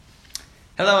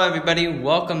Hello, everybody.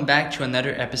 Welcome back to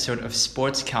another episode of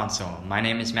Sports Council. My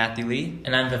name is Matthew Lee.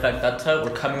 And I'm Vivek Dutta.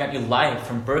 We're coming at you live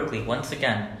from Berkeley once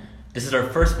again. This is our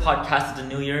first podcast of the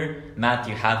new year.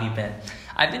 Matthew, how have you been?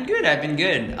 I've been good.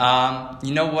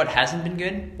 You know what hasn't been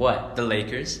good? What? The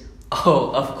Lakers. Oh,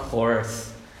 of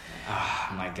course. Oh,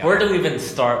 my God. Where do we even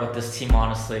start with this team,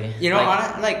 honestly?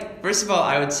 First of all,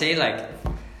 I would say,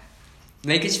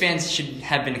 Lakers fans should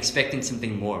have been expecting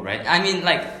something more, right? I mean,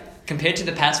 compared to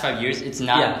the past 5 years, it's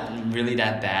not really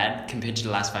that bad compared to the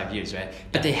last 5 years, right?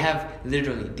 But they have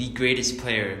literally the greatest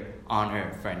player on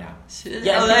earth right now.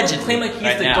 Allegedly, claim he's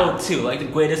right the GOAT too,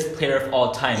 the greatest player of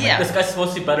all time. Yeah. This guy's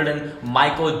supposed to be better than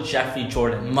Michael Jeffrey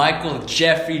Jordan. Michael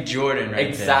Jeffrey Jordan, right?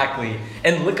 Exactly. There.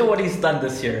 And look at what he's done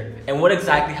this year. And what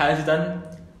exactly has he done?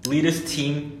 Lead his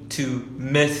team to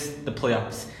miss the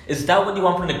playoffs. Is that what you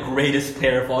want from the greatest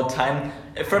player of all time?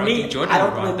 For me, Jordan I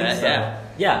don't really think so.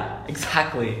 Yeah,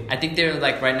 exactly. I think they're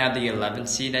right now the 11th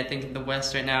seed. I think in the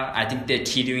West right now. I think they're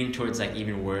teetering towards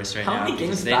even worse right now. How many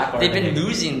games back are they? They've been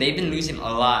losing. They've been losing a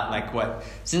lot.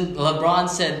 Since LeBron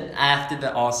said after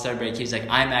the All-Star break, he was like,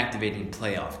 "I'm activating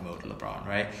playoff mode, LeBron."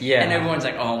 Right? Yeah. And everyone's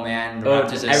like, "Oh man, the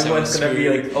Raptors are everyone's so gonna be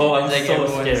like, oh, I'm so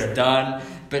everyone's scared." Done.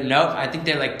 But no, I think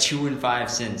they're 2-5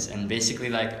 since, and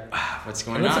basically what's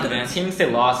going on, man? Look at the teams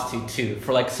they lost to too,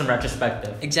 for some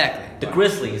retrospective. Exactly. The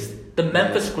Grizzlies, the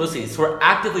Memphis Grizzlies, who are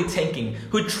actively tanking,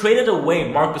 who traded away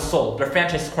Marc Gasol, their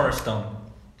franchise cornerstone.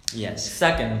 Yes.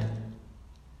 Second,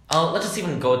 let's just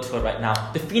even go to it right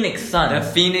now. The Phoenix Suns.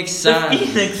 The Phoenix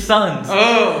Suns.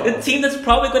 Oh. The team that's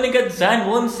probably going to get Zion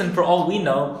Williamson for all we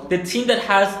know. The team that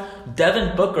has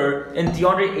Devin Booker and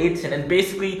DeAndre Ayton and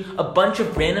basically a bunch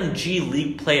of random G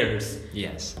League players.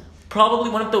 Yes. Probably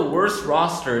one of the worst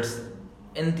rosters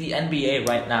in the NBA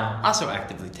right now. Also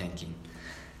actively tanking.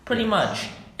 Pretty much.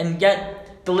 And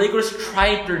yet, the Lakers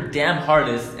tried their damn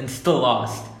hardest and still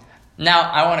lost. Now,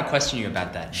 I want to question you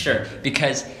about that. Sure.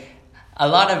 Because a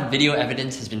lot of video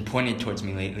evidence has been pointed towards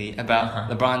me lately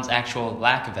about LeBron's actual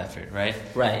lack of effort, right?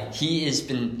 Right. He has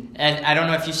been, and I don't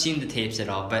know if you've seen the tapes at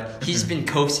all, but he's been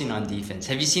coasting on defense.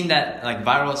 Have you seen that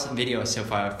viral video so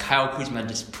far of Kyle Kuzma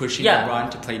just pushing LeBron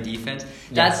to play defense?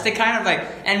 Yeah. That's the kind of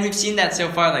and we've seen that so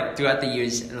far throughout the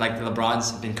years,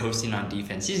 LeBron's been coasting on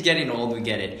defense. He's getting old, we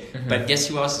get it. Mm-hmm. But guess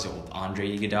who else is old?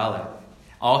 Andre Iguodala.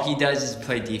 All he does is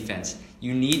play defense.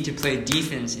 You need to play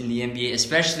defense in the NBA,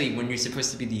 especially when you're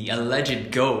supposed to be the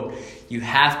alleged GOAT. You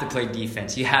have to play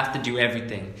defense. You have to do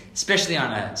everything, especially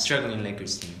on a struggling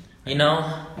Lakers team. You know,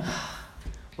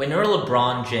 when you're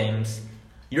LeBron James,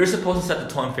 you're supposed to set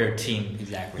the tone for your team.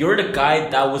 Exactly. You're the guy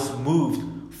that was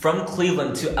moved from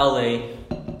Cleveland to LA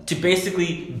to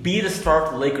basically be the star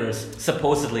of the Lakers,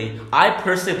 supposedly. I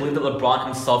personally believe that LeBron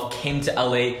himself came to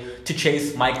LA to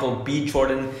chase Michael B.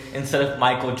 Jordan instead of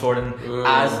Michael Jordan,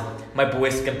 as my boy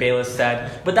Skip Bayless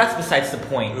said. But that's besides the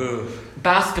point.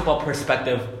 Basketball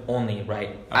perspective only, right?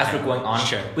 Okay. As we're going on.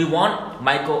 Sure. We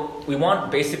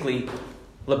want basically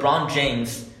LeBron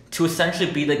James to essentially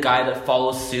be the guy that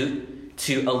follows suit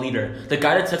to a leader. The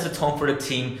guy that sets the tone for the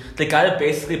team. The guy that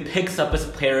basically picks up his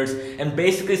players and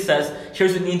basically says,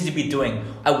 here's what we need to be doing.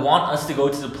 I want us to go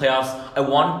to the playoffs. I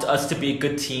want us to be a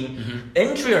good team. Mm-hmm.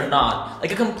 Injury or not, I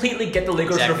completely get the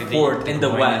Lakers were fourth in the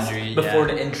West before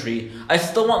the injury. I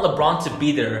still want LeBron to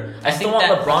be there. I think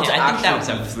that was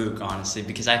a fluke, honestly,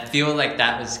 because I feel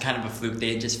that was kind of a fluke.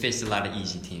 They just faced a lot of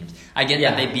easy teams. I get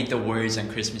that they beat the Warriors on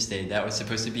Christmas Day. That was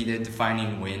supposed to be the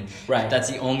defining win. Right. That's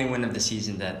the only win of the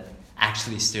season that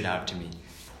actually stood out to me.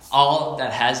 All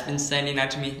that has been standing out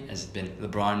to me has been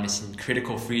LeBron missing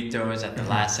critical free throws at the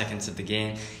last seconds of the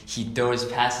game. He throws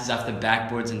passes off the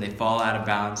backboards and they fall out of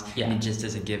bounds. And he just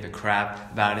doesn't give a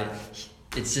crap about it.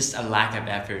 It's just a lack of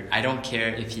effort. I don't care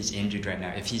if he's injured right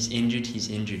now. If he's injured, he's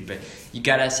injured. But you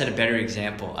gotta set a better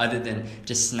example other than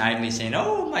just snidely saying,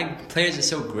 "Oh, my players are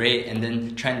so great," and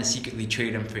then trying to secretly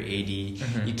trade them for AD.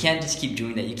 Mm-hmm. You can't just keep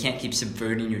doing that. You can't keep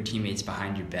subverting your teammates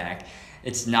behind your back.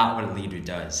 It's not what a leader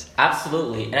does.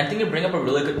 Absolutely. And I think you bring up a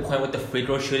really good point with the free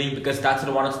throw shooting, because that's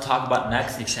what I wanted to talk about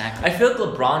next. Exactly. I feel like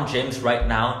LeBron James right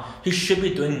now, he should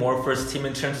be doing more for his team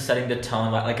in terms of setting the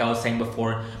tone, like I was saying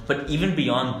before. But even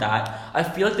beyond that, I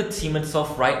feel like the team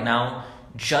itself right now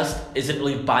just isn't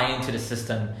really buying into the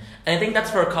system. And I think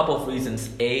that's for a couple of reasons.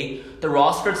 A, the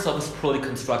roster itself is poorly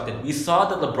constructed. We saw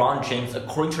that LeBron James,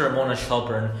 according to Ramona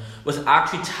Shelburne, was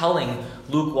actually telling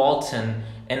Luke Walton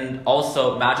and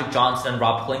also Magic Johnson and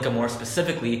Rob Pelinka more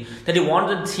specifically, that he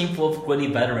wanted a team full of gritty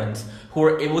veterans who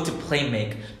were able to play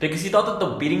make, because he thought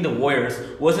that beating the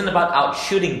Warriors wasn't about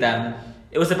out-shooting them,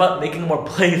 it was about making more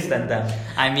plays than them.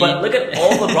 But look at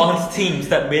all LeBron's teams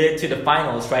that made it to the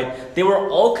finals, right? They were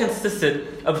all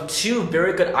consisted of two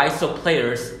very good ISO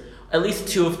players at least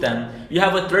 2 of them. You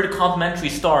have a third complimentary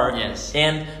star. Yes.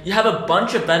 And you have a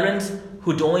bunch of veterans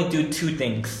who only do 2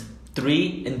 things.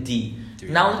 3 and D.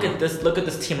 Now look at this. Look at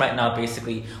this team right now.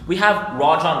 Basically, we have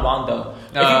Rajon Rondo.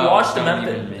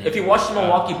 If you watch the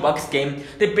Milwaukee Bucks game,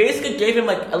 they basically gave him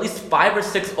like at least 5 or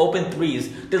 6 open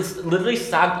threes. They literally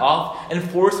sagged off and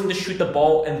forced him to shoot the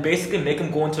ball and basically make him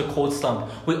go into a cold slump.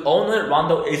 We all know that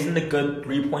Rondo isn't a good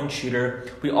 3-point shooter.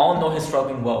 We all know his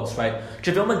struggling woes, right?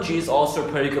 JaVale McGee is also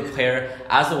a pretty good player.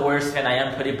 As a Warriors fan, I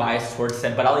am pretty biased towards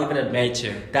him, but I'll even admit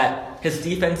that his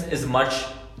defense is much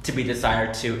to be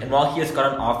desired too. And while he has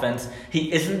got an offense,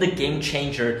 he isn't the game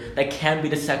changer that can be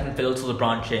the second fiddle to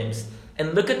LeBron James.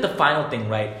 And look at the final thing,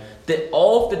 right?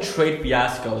 All of the trade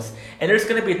fiascos, and there's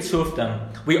going to be 2 of them.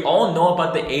 We all know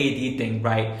about the AD thing,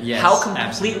 right? Yes, how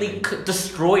completely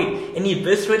destroyed and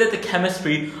eviscerated the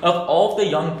chemistry of all of the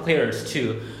young players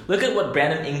too. Look at what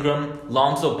Brandon Ingram,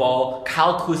 Lonzo Ball,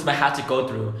 Kyle Kuzma had to go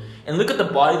through. And look at the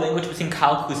body language between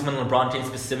Kyle Kuzma and LeBron James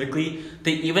specifically.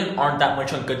 They even aren't that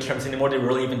much on good terms anymore. They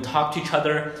really even talk to each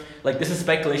other. Like, this is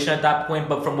speculation at that point,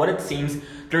 but from what it seems,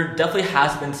 there definitely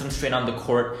has been some strain on the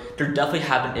court. There definitely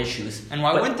have been issues. And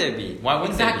why wouldn't there be? Why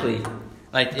wouldn't exactly. there be?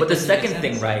 Like, but the second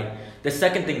thing, right? The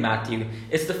second thing, Matthew,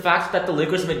 is the fact that the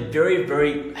Lakers made very,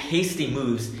 very hasty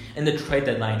moves in the trade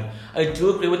deadline. I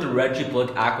do agree with the Reggie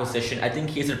Bullock acquisition. I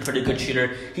think he's a pretty good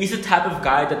shooter. He's the type of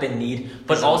guy that they need,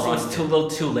 but also it's too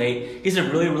little too late. He's a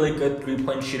really, really good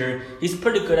 3-point shooter. He's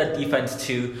pretty good at defense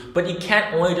too, but you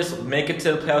can't only just make it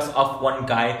to the playoffs off one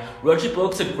guy. Reggie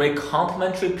Bullock's a great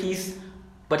complementary piece,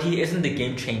 but he isn't the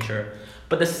game changer.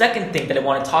 But the second thing that I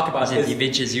want to talk about is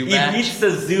Ivica Zubac.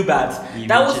 Ivica Zubac.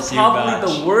 That was probably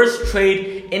the worst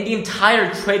trade in the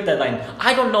entire trade deadline.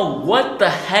 I don't know what the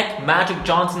heck Magic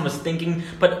Johnson was thinking,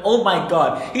 but oh my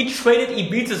god. He traded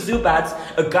Ivica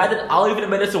Zubac, a guy that I'll even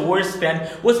admit as a Warriors fan,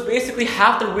 was basically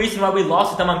half the reason why we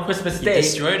lost to them on Christmas Day. He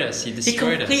destroyed us. He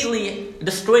completely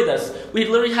destroyed us. We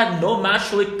literally had no match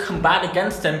to really combat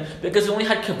against him because we only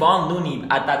had Kevon Looney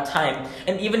at that time.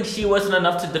 And even he wasn't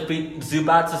enough to defeat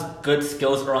Zubac's good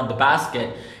skills around the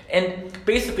basket. And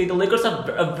basically, the Lakers have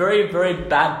a very, very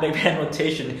bad big man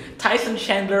rotation. Tyson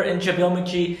Chandler and JaVale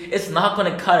McGee is not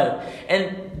going to cut it.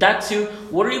 And that too,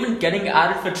 what are you even getting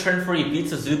out of return for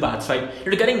Ivica Zubac, right?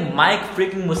 You're getting Mike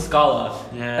freaking Muscala.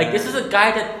 Yeah. Like, this is a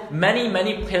guy that many,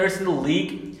 many players in the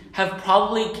league have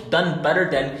probably done better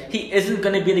than. He isn't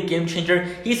going to be the game changer.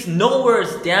 He's nowhere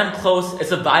as damn close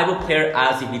as a viable player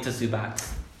as Ivica Zubac.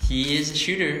 He is a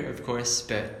shooter, of course,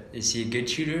 but is he a good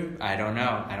shooter? I don't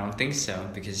know. I don't think so,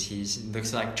 because he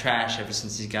looks like trash ever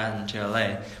since he's gotten to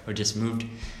LA, or just moved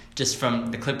just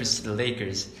from the Clippers to the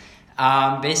Lakers.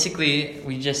 Basically,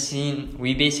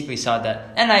 we basically saw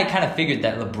that, and I kind of figured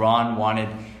that LeBron wanted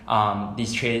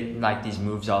these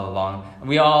moves all along.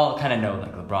 We all kind of know,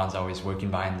 like, LeBron's always working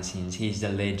behind the scenes. He's the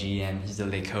lead GM, he's the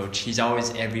lead coach. He's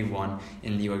always everyone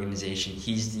in the organization.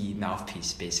 He's the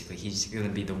mouthpiece, basically. He's going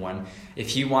to be the one. If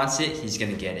he wants it, he's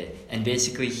going to get it. And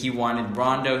basically, he wanted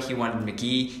Rondo, he wanted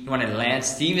McGee, he wanted Lance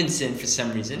Stevenson for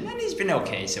some reason, and he's been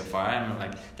okay so far. I'm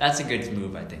like, that's a good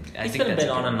move, I think. He's been a bit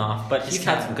on and off, but he's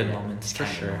had some good moments, for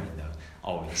sure.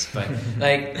 Always, but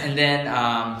and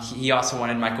then he also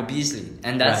wanted Michael Beasley,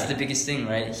 and that's the biggest thing,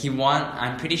 right?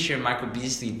 I'm pretty sure Michael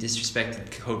Beasley disrespected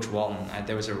Coach Walton.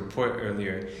 There was a report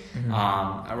earlier,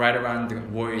 right around the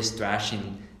Warriors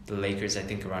thrashing the Lakers, I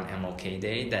think around MLK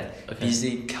Day, that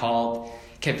Beasley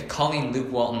kept calling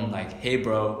Luke Walton like, "Hey,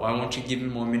 bro, why won't you give me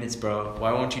more minutes, bro?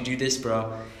 Why won't you do this,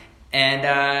 bro?" And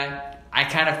I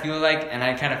kind of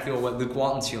feel what Luke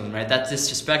Walton's feeling, right? That's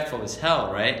disrespectful as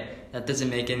hell, right? That doesn't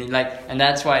make any, and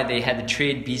that's why they had to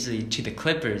trade Beasley to the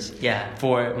Clippers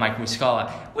for Mike Muscala.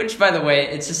 Which, by the way,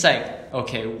 it's just like,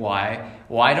 okay, why?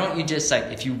 Why don't you just,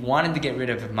 if you wanted to get rid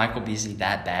of Michael Beasley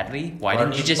that badly, why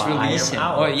didn't you just release him?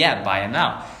 Buy him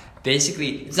out.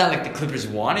 Basically, it's not like the Clippers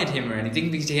wanted him or anything,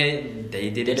 because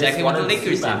they did exactly what the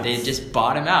Lakers did. They just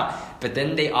bought him out. But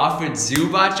then they offered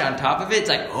Zubac on top of it. It's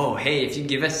like, oh, hey, if you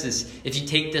give us this, if you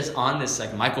take this on this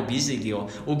Michael Beasley deal,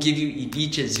 we'll give you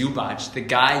Ivica Zubac, the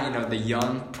guy, the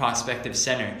young prospective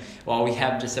center, while we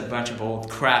have just a bunch of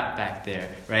old crap back there,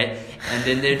 right? And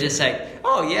then they're just like,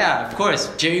 oh yeah, of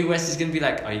course. Jerry West is gonna be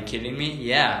like, are you kidding me?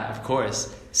 Yeah, of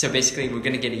course. So basically, we're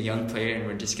going to get a young player, and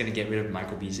we're just going to get rid of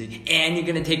Michael Beasley. And you're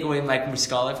going to take away Mike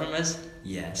Muscala from us?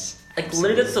 Yes.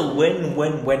 Literally, it's a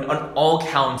win-win-win on all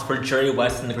counts for Jerry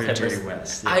West and the Clippers. Jerry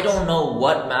West, yes. I don't know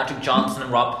what Magic Johnson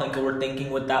and Rob Pelinka were thinking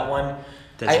with that one.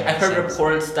 I heard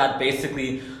reports that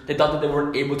basically they thought that they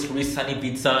weren't able to re-sign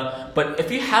Ivica. But if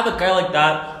you have a guy like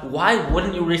that, why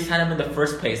wouldn't you re-sign him in the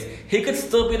first place? He could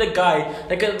still be the guy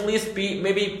that could at least be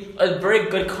maybe a very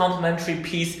good complementary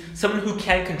piece, someone who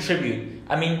can contribute.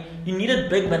 I mean, you needed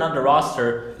big men on the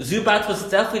roster. Zubac was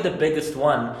definitely the biggest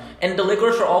one. And the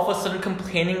Lakers are all of a sudden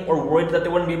complaining or worried that they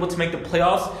wouldn't be able to make the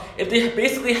playoffs. If they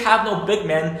basically have no big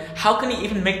men, how can you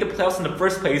even make the playoffs in the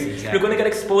first place? Exactly. You're going to get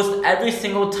exposed every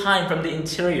single time from the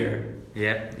interior.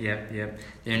 Yep. There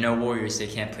are no Warriors. They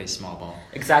can't play small ball.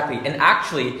 Exactly. And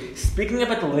actually, speaking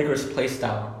about the Lakers'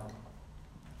 playstyle,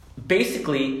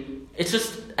 basically, it's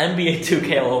just NBA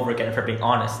 2K all over again, if we're being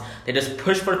honest. They just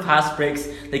push for fast breaks.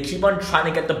 They keep on trying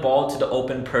to get the ball to the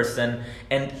open person.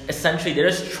 And essentially, they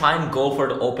just try and go for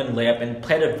the open layup and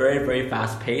play at a very, very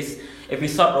fast pace. If you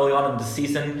saw early on in the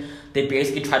season, they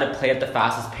basically try to play at the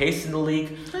fastest pace in the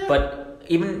league. But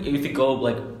even if you go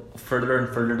like further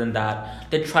and further than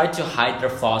that, they try to hide their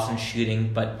flaws in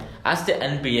shooting. But as the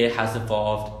NBA has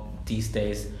evolved these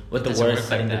days, with the Warriors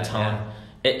setting the tone,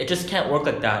 it just can't work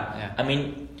like that. Yeah. I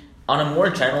mean, on a more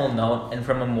general note and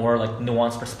from a more like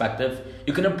nuanced perspective,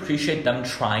 you can appreciate them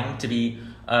trying to be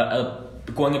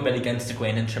going a bit against the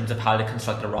grain in terms of how they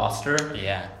construct a roster.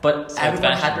 Yeah. But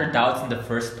everyone had their doubts in the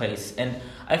first place. And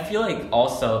I feel like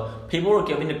also people were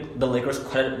giving the Lakers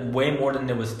credit way more than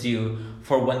it was due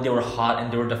for when they were hot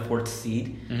and they were the 4th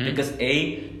seed. Mm-hmm. Because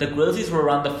the Grizzlies were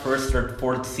around the 1st or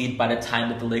 4th seed by the time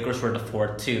that the Lakers were the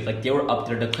 4th too. Like they were up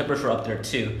there, the Clippers were up there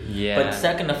too. Yeah. But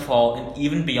second of all, and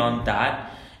even beyond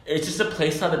that, it's just a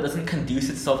playstyle that doesn't conduce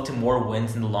itself to more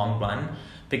wins in the long run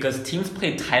because teams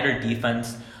play tighter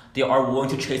defense. They are willing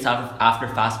to chase after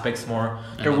fast breaks more.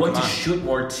 They're willing to shoot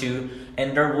more too,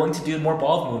 and they're willing to do more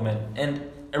ball movement. And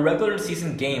a regular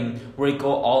season game where you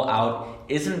go all out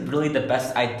isn't really the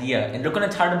best idea, and they're going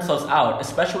to tire themselves out,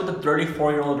 especially with the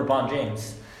 34-year-old LeBron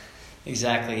James.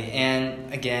 Exactly.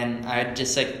 And again, I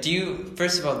just like, do you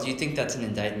think that's an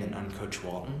indictment on Coach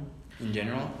Walton in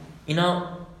general? You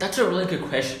know, that's a really good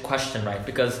question, right?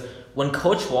 Because when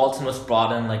Coach Walton was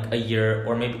brought in like a year,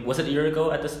 or maybe, was it a year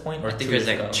ago at this point? Or I think it was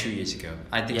like 2 years ago.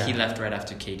 I think he left right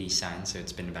after KD signed, so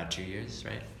it's been about 2 years,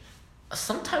 right?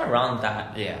 Sometime around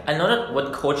that. Yeah. I know that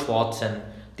with Coach Walton,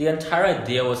 the entire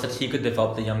idea was that he could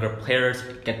develop the younger players,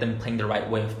 get them playing the right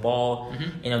way of ball,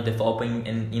 developing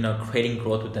and, creating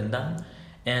growth within them.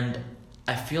 And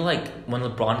I feel like when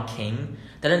LeBron came,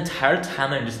 that entire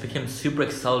timeline just became super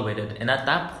accelerated. And at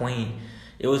that point,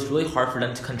 it was really hard for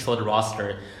them to control the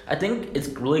roster. I think it's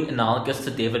really analogous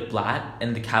to David Blatt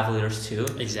and the Cavaliers too.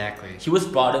 Exactly. He was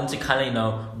brought in to kind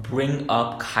of, bring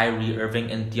up Kyrie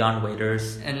Irving and Dion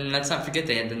Waiters. And let's not forget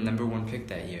they had the number 1 pick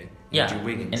that year. Yeah, Andrew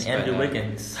Wiggins. And Andrew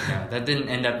Wiggins. That didn't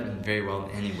end up very well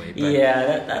anyway.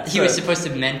 But that's he was supposed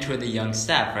to mentor the young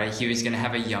staff, right? He was going to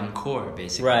have a young core,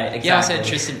 basically. Right, exactly. He also had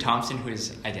Tristan Thompson, who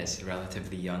is, I guess,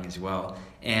 relatively young as well.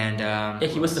 And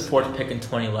he was the 4th pick in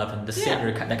 2011, the same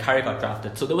year that Kyrie got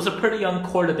drafted. So there was a pretty young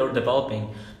core that they were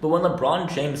developing. But when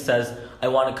LeBron James says, I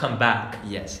want to come back,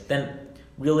 yes, then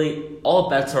really all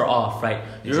bets are off, right?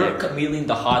 You're immediately in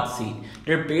the hot seat.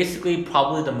 You're basically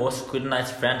probably the most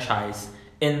scrutinized franchise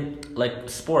in like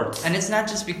sports. And it's not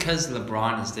just because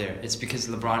LeBron is there. It's because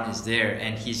LeBron is there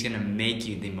and he's going to make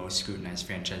you the most scrutinized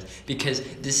franchise. Because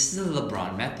this is the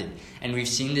LeBron method. And we've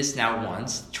seen this now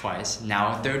once, twice,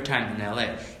 now a 3rd time in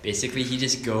LA. Basically, he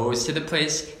just goes to the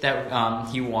place that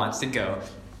he wants to go.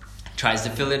 Tries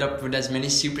to fill it up with as many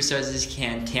superstars as he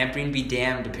can. Tampering be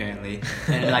damned, apparently.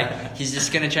 And he's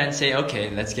just gonna try and say,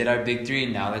 okay, let's get our big 3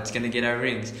 now. Let's gonna get our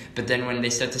rings. But then when they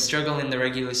start to struggle in the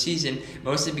regular season,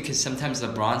 mostly because sometimes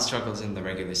LeBron struggles in the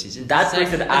regular season. That's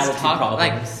like an attitude problem.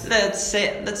 Let's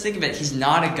think of it. He's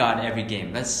not a god every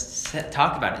game. Let's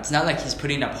talk about it. It's not like he's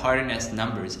putting up hard-ass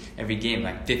numbers every game,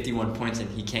 like 51 points, and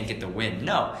he can't get the win.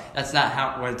 No, that's not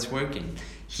how it's working.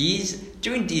 He's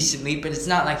doing decently, but it's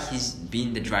not like he's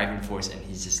being the driving force and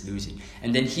he's just losing.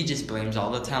 And then he just blames all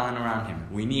the talent around him.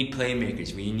 We need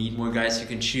playmakers. We need more guys who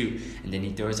can shoot. And then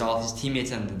he throws all his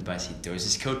teammates under the bus. He throws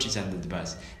his coaches under the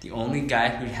bus. The only guy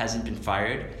who hasn't been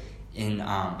fired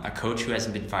a coach who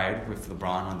hasn't been fired with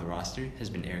LeBron on the roster has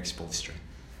been Eric Spoelstra.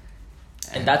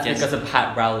 And that's because of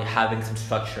Pat Riley having some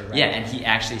structure, right? Yeah, and he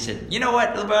actually said, you know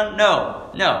what, LeBron?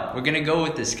 No, we're going to go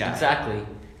with this guy. Exactly.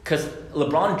 Because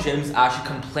LeBron James actually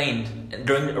complained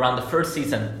around the first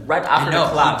season, right after the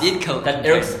collapse, that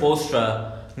Eric Spoelstra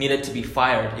needed to be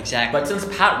fired. Exactly. But since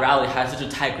Pat Riley has such a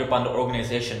tight grip on the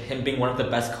organization, him being one of the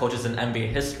best coaches in NBA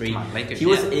history, he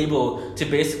was able to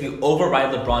basically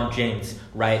override LeBron James,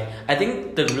 right? I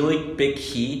think the really big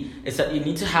key is that you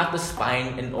need to have the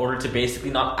spine in order to basically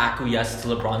not acquiesce to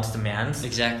LeBron's demands.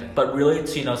 Exactly. But really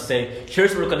to, say,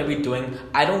 here's what we're going to be doing.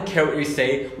 I don't care what you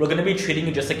say. We're going to be treating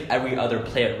you just like every other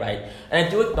player, right? And I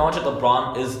do acknowledge that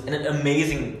LeBron is an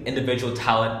amazing individual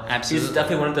talent. Absolutely. He's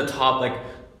definitely one of the top,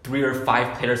 3 or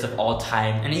 5 players of all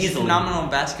time. And he's easily. a phenomenal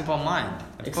basketball mind.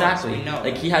 Exactly. We know.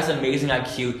 Like, he has amazing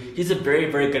IQ. He's a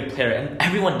very, very good player. And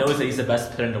everyone knows that he's the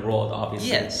best player in the world, obviously.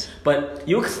 Yes. But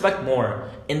you expect more.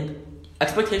 And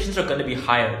expectations are going to be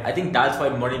higher. I think that's why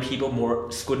many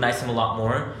people scrutinize him a lot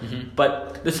more. Mm-hmm.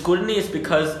 But the scrutiny is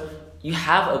because you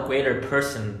have a greater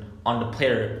person on the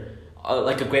player,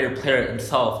 like a greater player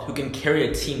himself, who can carry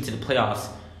a team to the playoffs.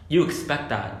 You expect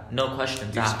that, no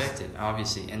questions asked. You expect it,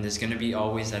 obviously, and there's going to be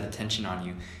always that attention on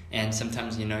you. And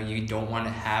sometimes, you don't want to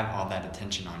have all that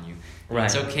attention on you. Right.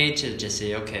 It's okay to just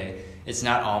say, okay, it's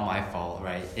not all my fault,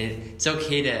 right? It's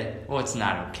okay it's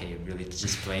not okay, really, to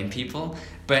just blame people.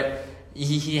 But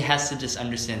he has to just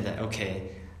understand that,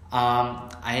 okay,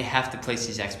 I have to place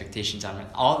these expectations on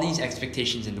all these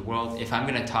expectations in the world. If I'm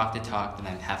going to talk the talk, then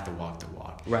I have to walk the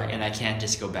walk. Right. And I can't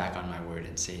just go back on my word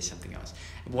and say something else.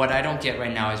 What I don't get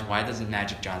right now is why doesn't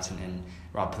Magic Johnson and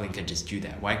Rob Pelinka just do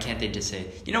that? Why can't they just say,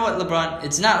 you know what, LeBron?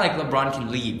 It's not like LeBron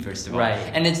can leave, first of all. Right.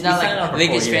 And it's not like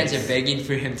Lakers fans years. are begging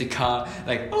for him to come.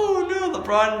 Like, oh no,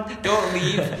 LeBron, don't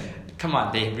leave. Come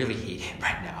on, they really hate him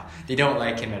right now. They don't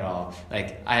like him at all.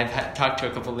 Like, I've talked to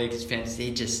a couple Lakers fans.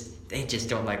 They just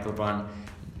don't like LeBron.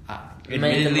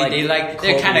 Admittedly,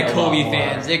 they're kind of Kobe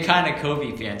fans. They're kind of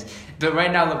Kobe fans. But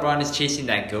right now, LeBron is chasing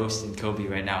that ghost in Kobe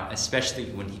right now, especially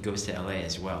when he goes to LA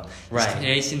as well. Right. He's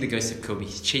chasing the ghost of Kobe.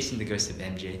 He's chasing the ghost of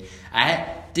MJ. I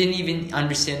didn't even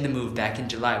understand the move back in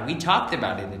July. We talked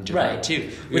about it in July,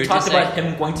 too. We talked about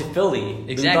him going to Philly.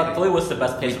 Exactly. We thought Philly was the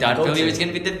best place We thought to go Philly to. was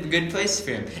going to be the good place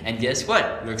for him. And guess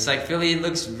what? Looks like Philly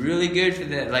looks really good for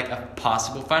a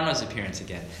possible finals appearance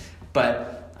again.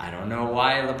 But I don't know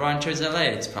why LeBron chose LA.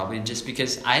 It's probably just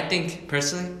because I think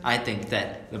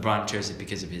that LeBron chose it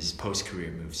because of his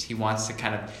post-career moves. He wants to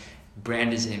kind of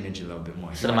brand his image a little bit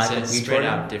more. So he wants Michael to B. spread Jordan?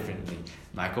 out differently.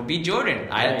 Michael B. Jordan.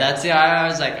 Right. I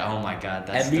was like, oh my god,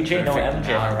 that's MBJ, the perfect no MJ,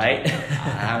 analogy. right?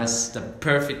 That was the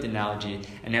perfect analogy.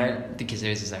 And then, because it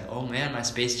was just like, oh man, my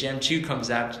Space Jam 2 comes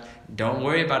out. Don't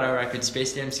worry about our record.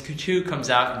 Space Jam 2 comes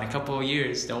out in a couple of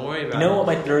years. Don't worry about it. You know what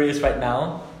my theory is right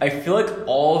now? I feel like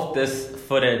all of this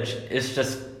footage is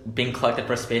just being collected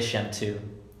for Space Jam 2.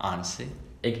 Honestly.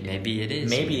 Maybe it is.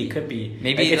 Maybe it could be.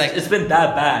 Maybe it's been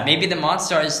that bad. Maybe the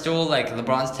Monster is still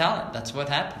LeBron's talent. That's what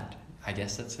happened. I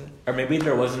guess that's it. Or maybe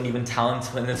there wasn't even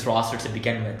talent in this roster to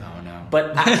begin with. Oh no.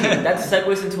 But actually, that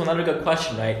segues into another good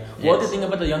question, right? Yes. What do you think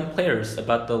about the young players in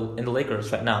the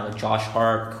Lakers right now, like Josh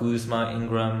Hart, Kuzma,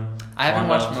 Ingram? I haven't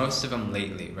Arnold? watched most of them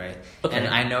lately, right? Okay. And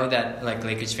I know that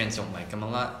Lakers fans don't like him a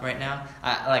lot right now.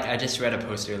 I just read a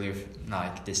post earlier,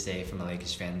 this day, from a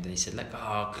Lakers fan. They said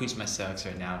oh, Kuzma sucks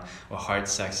right now, or Hart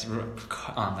sucks.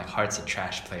 Hart's a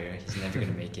trash player. He's never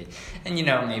gonna make it. And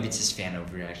maybe it's just fan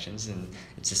overreactions, and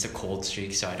it's just a cold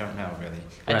streak. So I don't know really.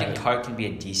 I think Hart can be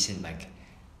a decent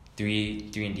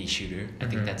 3-and-D shooter. I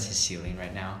think that's his ceiling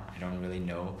right now. I don't really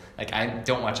know. I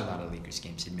don't watch a lot of Lakers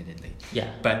games, admittedly. Yeah.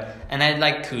 And I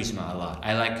like Kuzma a lot.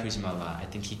 I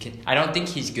think he can. I don't think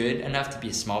he's good enough to be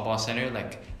a small ball center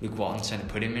like Luke Walton's trying to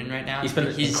put him in right now. He's been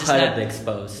incredibly incredibly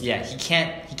exposed. Yeah, he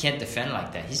can't defend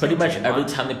like that. He's Pretty no much Draymond. every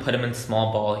time they put him in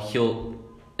small ball,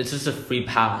 it's just a free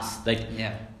pass.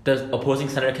 Yeah. The opposing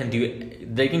center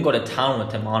they can go to town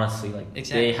with him, honestly.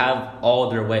 Exactly. They have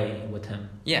all their way with him.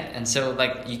 Yeah, and so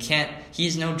you can't.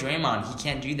 He's no Draymond. He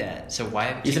can't do that. So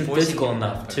why? He's keep not forcing physical him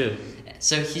enough that? too.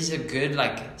 So he's a good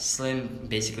slim,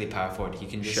 basically power forward. He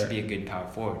can just Sure. be a good power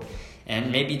forward,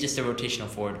 and maybe just a rotational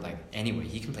forward. Anyway,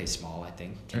 he can play small. I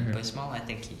think can he play small. I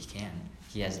think he can.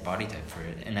 He has the body type for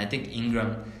it, and I think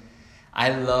Ingram. I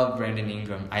love Brandon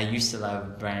Ingram. I used to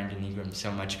love Brandon Ingram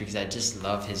so much because I just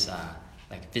love his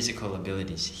physical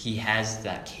abilities. He has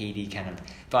that KD kind of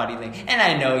body length, and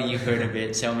I know you've heard of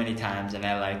it so many times, and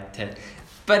I like to.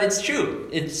 But it's true.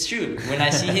 It's true. When I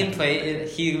see him play,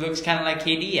 he looks kind of like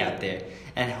KD out there,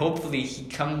 and hopefully he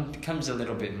becomes a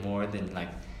little bit more than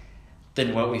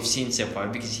what we've seen so far,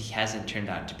 because he hasn't turned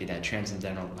out to be that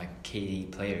transcendental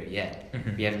KD player yet.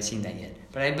 Mm-hmm. We haven't seen that yet,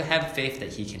 but I have faith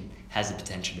that he has the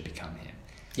potential to become him.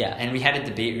 Yeah. And we had a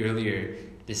debate earlier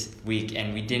this week,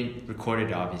 and we didn't record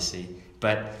it obviously,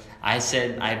 but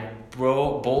I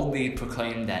boldly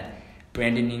proclaimed that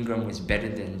Brandon Ingram was better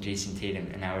than Jason Tatum,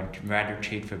 and I would rather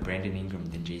trade for Brandon Ingram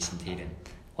than Jason Tatum.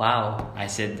 Wow. I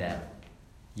said that.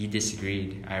 You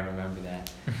disagreed. I remember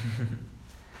that.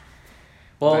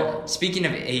 Well, but speaking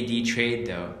of AD trade,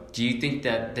 though, do you think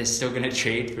that they're still going to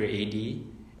trade for AD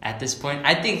at this point?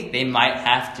 I think they might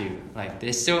have to.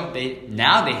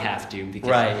 Now they have to,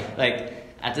 because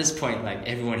at this point,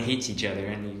 everyone hates each other,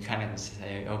 and you kind of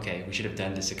say, okay, we should have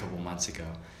done this a couple months ago.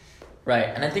 right.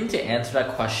 And I think to answer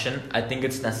that question, I think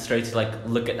it's necessary to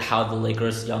look at how the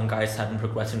Lakers young guys have been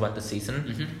progressing throughout the season.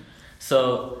 Mm-hmm.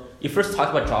 So you first talked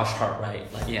about Josh Hart, right?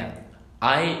 Like, Yeah.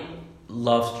 I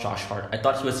loved Josh Hart. I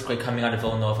thought he was great coming out of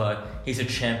Villanova. He's a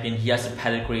champion. He has a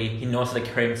pedigree. He knows how to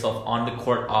carry himself on the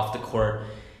court, off the court.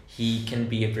 He can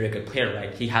be a very good player,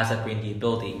 right? He has that randy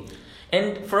ability.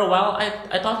 And for a while,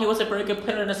 I thought he was a very good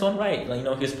player in his own right. Like,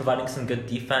 he was providing some good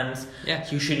defense. Yeah.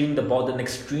 He was shooting the ball at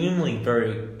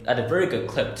at a very good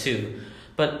clip too.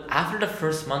 But after the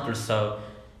first month or so,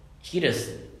 he just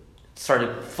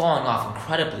started falling off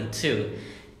incredibly too.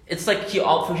 It's like he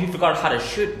forgot how to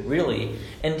shoot, really.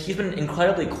 And he's been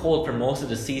incredibly cold for most of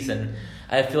the season.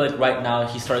 I feel like right now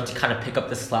he's starting to kind of pick up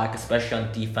the slack, especially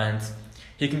on defense.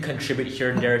 He can contribute here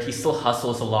and there. He still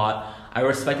hustles a lot. I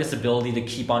respect his ability to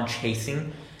keep on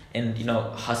chasing and,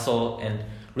 hustle and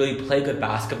really play good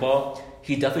basketball.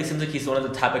 He definitely seems like he's one of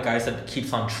the type of guys that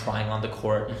keeps on trying on the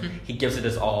court. Mm-hmm. He gives it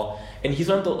his all. And he's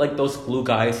one of those glue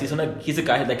guys. He's a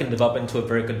guy that can develop into a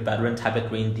very good veteran type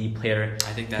of 3-and-D player.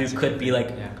 I think that's who could be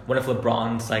one of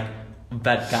LeBron's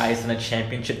vet guys in a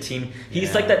championship team.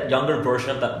 He's like that younger version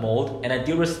of that mold, and I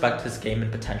do respect his game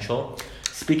and potential.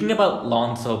 Speaking about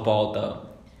Lonzo Ball, though,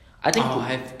 I think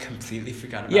I've completely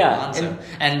forgot about Lonzo.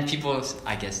 And people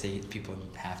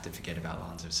have to forget about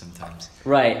Lonzo sometimes.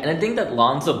 Right, and I think that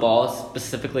Lonzo Ball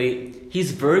specifically,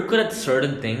 he's very good at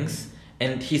certain things,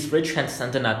 and he's very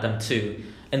transcendent at them too.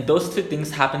 And those two things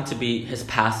happen to be his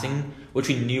passing, which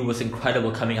we knew was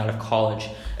incredible coming out of college,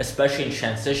 especially in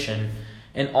transition,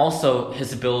 and also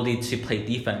his ability to play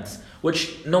defense,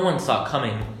 which no one saw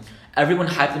coming. Everyone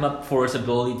hyped him up for his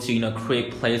ability to,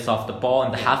 create plays off the ball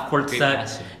in the half-court set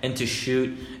passer. And to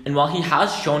shoot. And while he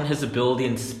has shown his ability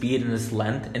and speed and his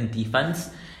length in defense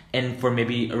and for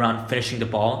maybe around finishing the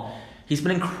ball, he's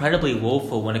been incredibly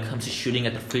woeful when it comes to shooting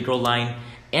at the free throw line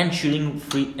and shooting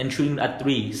at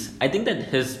threes. I think that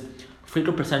his free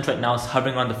throw percentage right now is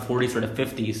hovering around the 40s or the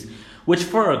 50s, which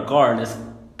for a guard is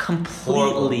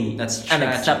completely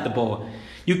unacceptable.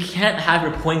 You can't have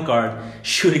your point guard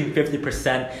shooting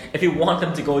 50% if you want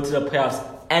them to go to the playoffs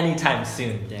anytime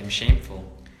soon. Damn shameful.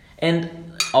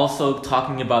 And also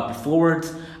talking about the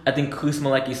forwards, I think Kuzma,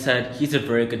 like you said, he's a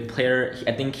very good player.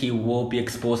 I think he will be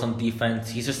exposed on defense.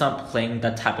 He's just not playing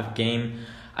that type of game.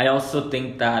 I also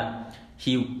think that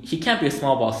he can't be a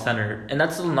small ball center, and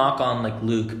that's a knock on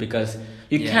Luke, because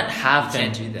you can't have him.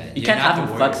 You can't do that. You can't have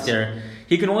him flex there.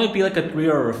 He can only be a 3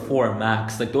 or a 4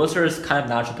 max. Those are his kind of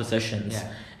natural positions.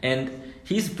 Yeah. And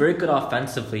he's very good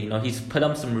offensively. He's put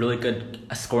up some really good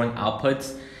scoring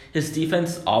outputs. His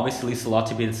defense obviously leaves a lot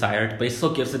to be desired, but he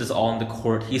still gives it his all on the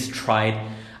court. He's tried.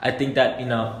 I think that,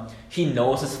 he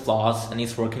knows his flaws and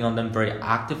he's working on them very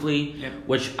actively,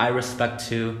 which I respect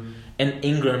too. And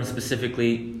Ingram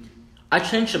specifically, I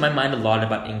changed my mind a lot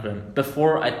about Ingram.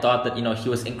 Before, I thought that, he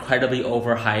was incredibly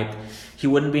overhyped. He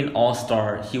wouldn't be an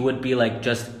all-star. He would be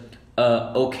just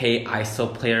a okay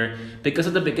ISO player. Because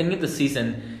at the beginning of the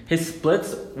season, his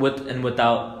splits with and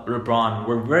without LeBron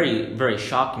were very, very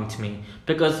shocking to me.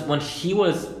 Because when he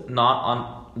was not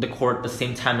on the court at the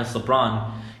same time as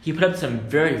LeBron, he put up some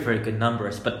very, very good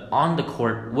numbers. But on the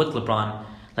court with LeBron,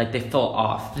 they fell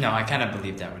off. No, I kind of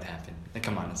believe that would happen.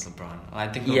 Come on, it's LeBron. I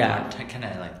think LeBron kind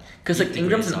of because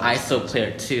Ingram's an ISO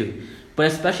player too, but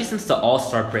especially since the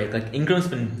All-Star break, Ingram's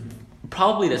been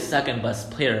probably the second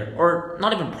best player, or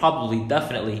not even probably,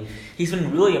 definitely. He's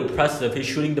been really impressive. He's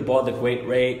shooting the ball at a great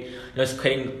rate. He's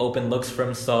creating open looks for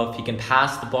himself. He can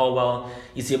pass the ball well.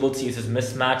 He's able to use his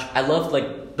mismatch. I love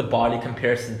the body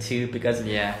comparison too, because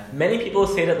many people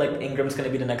say that Ingram's gonna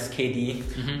be the next KD.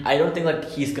 Mm-hmm. I don't think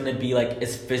he's gonna be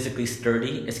as physically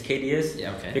sturdy as KD is.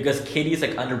 Yeah, okay. Because KD is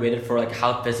underrated for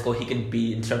how physical he can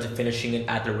be in terms of finishing it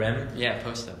at the rim. Yeah,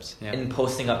 post ups. Yeah. And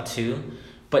posting up too.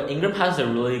 But Ingram has a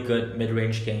really good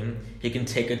mid-range game. He can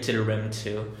take it to the rim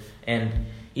too. And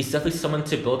he's definitely someone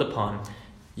to build upon.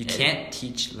 You can't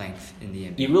teach length in the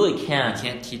NBA. You really can't. You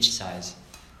can't teach size.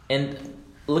 And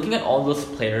looking at all those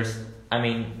players,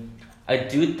 I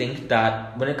do think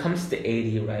that when it comes to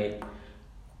AD, right,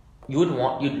 you're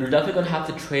definitely going to have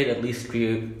to trade at least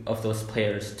 3 of those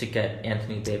players to get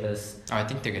Anthony Davis. Oh, I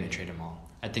think they're going to trade them all.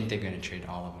 I think they're going to trade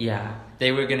all of them. Yeah.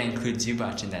 They were going to include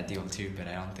Zubac in that deal too, but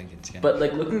I don't think it's going to.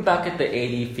 But looking back at the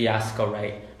AD fiasco,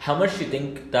 right? How much do you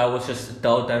think that was just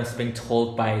Dell Demps being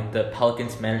told by the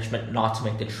Pelicans management not to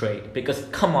make the trade? Because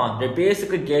come on, they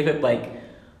basically gave it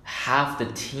half the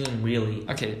team, really.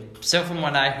 Okay, so from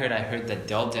what I heard that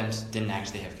Dell Demps didn't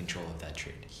actually have control of that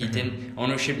trade. He didn't.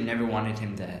 Ownership never wanted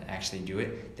him to actually do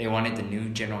it. They wanted the new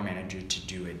general manager to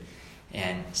do it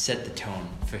and set the tone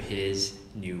for his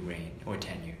new reign or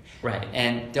tenure. Right.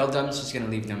 And Dell Demps was going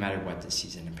to leave no matter what this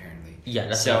season, apparently. Yeah,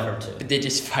 that's what I've heard too. But they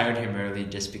just fired him early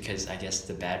just because, I guess,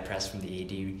 the bad press from the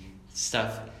AD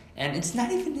stuff. And it's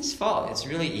not even his fault. It's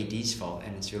really AD's fault,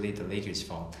 and it's really the Lakers'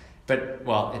 fault. But,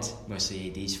 well, it's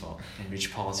mostly AD's fault and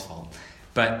Rich Paul's fault.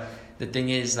 But the thing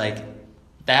is, like,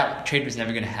 that trade was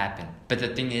never going to happen. But the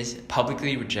thing is,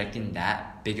 publicly rejecting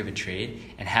that big of a trade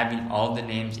and having all the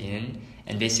names in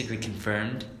and basically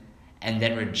confirmed and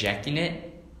then rejecting it,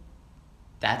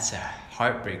 that's a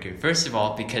heartbreaker. First of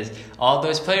all, because all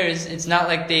those players, it's not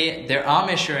like they're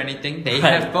Amish or anything. They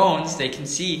have phones. They can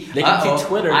see. They can see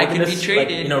Twitter. I could be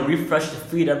traded. Like, refresh the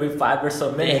feed every 5 or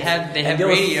so minutes. They have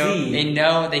radio. They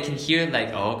know. They can hear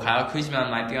like, Kyle Kuzma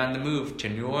might be on the move to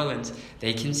New Orleans.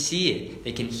 They can see it.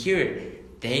 They can hear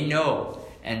it. They know.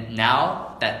 And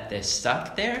now that they're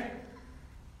stuck there,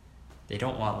 they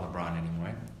don't want LeBron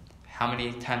anymore. How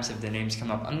many times have their names come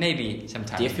up? Maybe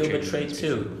sometimes. They feel betrayed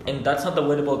too. And that's not the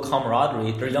way to build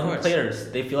camaraderie. They're young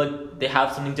players. They feel like they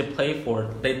have something to play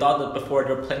for. They thought that before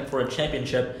they were playing for a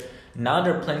championship. Now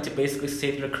they're playing to basically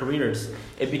save their careers.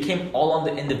 It became all on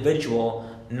the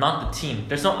individual, not the team.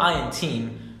 There's no I in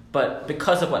team, but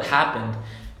because of what happened,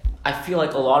 I feel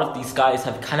like a lot of these guys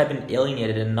have kind of been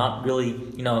alienated and not really,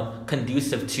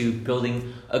 conducive to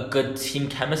building a good team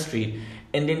chemistry.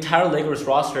 And the entire Lakers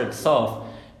roster itself,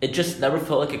 it just never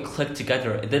felt like it clicked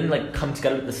together. It didn't come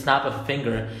together with the snap of a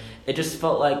finger. It just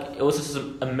felt like it was just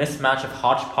a mismatch of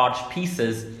hodgepodge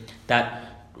pieces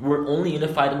that were only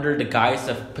unified under the guise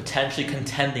of potentially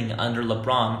contending under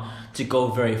LeBron to go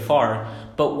very far.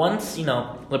 But once,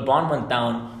 LeBron went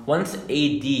down, once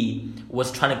AD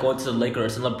was trying to go to the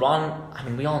Lakers, and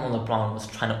LeBron, we all know LeBron was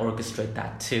trying to orchestrate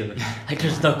that too.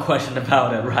 There's no question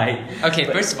about it, right? Okay,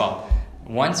 first of all,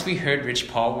 once we heard Rich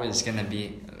Paul was going to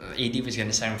be... AD was going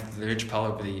to sign with Rich Paul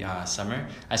over the summer,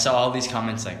 I saw all these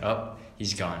comments like,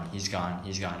 he's gone. AD's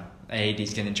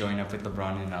going to join up with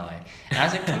LeBron in LA. And I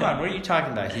was like, come on, what are you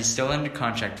talking about? He's still under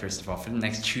contract, first of all, for the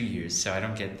next 2 years, so I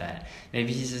don't get that.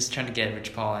 Maybe he's just trying to get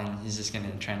Rich Paul and he's just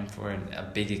going to try for a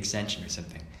big extension or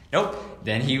something. Nope.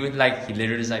 Then he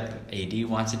literally was like, AD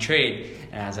wants a trade.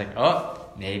 And I was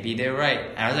like, maybe they're right.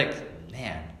 And I was like,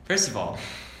 man, first of all,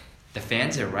 the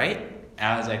fans are right.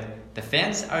 And I was like, the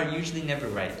fans are usually never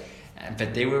right,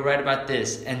 but they were right about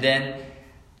this. And then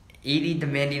AD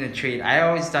demanding a trade, I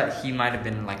always thought he might have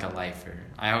been like a lifer.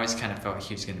 I always kind of felt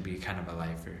he was going to be kind of a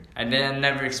lifer. I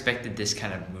never expected this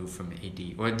kind of move from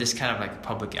AD, or this kind of like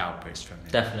public outburst from him.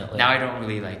 Definitely. Now I don't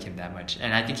really like him that much.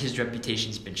 And I think his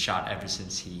reputation's been shot ever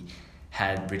since he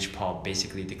had Rich Paul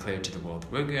basically declare to the world,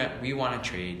 we want to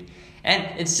trade.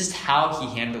 And it's just how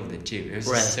he handled it too. It was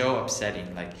just so upsetting.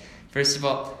 First of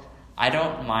all, I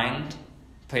don't mind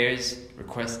players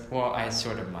I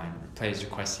sort of mind players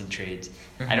requesting trades.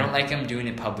 Mm-hmm. I don't like them doing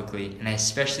it publicly, and I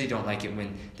especially don't like it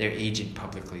when their agent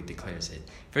publicly declares it.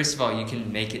 First of all, you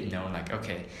can make it known,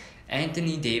 okay,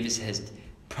 Anthony Davis has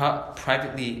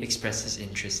privately expressed his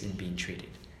interest in being traded.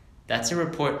 That's a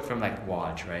report from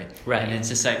Woj, right? Right. And it's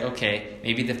just okay,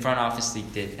 maybe the front office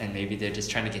leaked it, and maybe they're just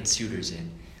trying to get suitors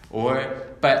in.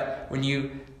 But when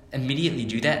you immediately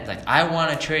do that, I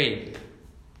want to trade,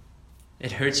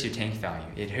 it hurts your tank value.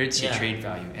 It hurts your trade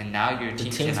value. And now your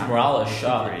team team's morale is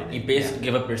shot. You basically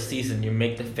give up your season. You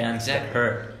make the fans get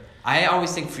hurt. I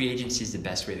always think free agency is the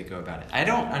best way to go about it. I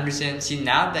don't understand. See,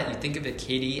 now that you think of it,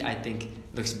 KD, I think,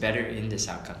 looks better in this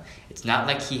outcome. It's not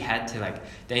like he had to,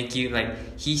 thank you.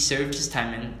 He served his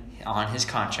time on his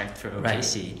contract for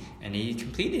OKC, and he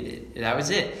completed it. That was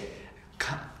it.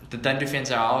 The Thunder fans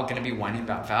are all going to be whining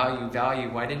about value.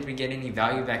 Why didn't we get any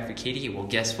value back for KD? Well,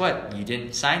 guess what? You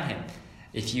didn't sign him.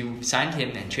 If you signed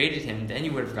him and traded him, then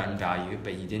you would have gotten value,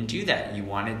 but you didn't do that. You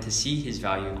wanted to see his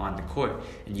value on the court,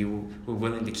 and you were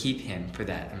willing to keep him for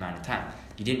that amount of time.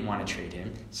 You didn't want to trade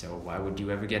him, so why would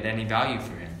you ever get any value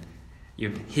for him?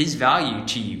 His value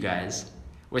to you guys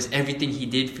was everything he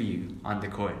did for you on the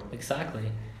court.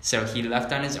 Exactly. So he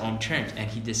left on his own terms,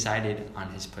 and he decided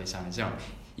on his place on his own.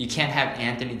 You can't have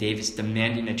Anthony Davis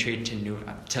demanding a trade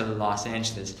to Los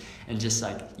Angeles and just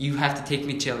you have to take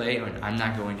me to LA or I'm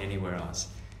not going anywhere else.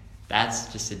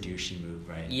 That's just a douchey move,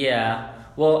 right? Yeah.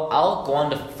 Well, I'll go on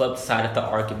the flip side of the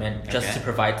argument just to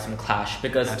provide some clash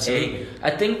because I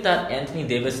think that Anthony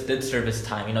Davis did serve his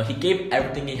time. He gave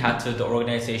everything he had to the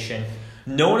organization.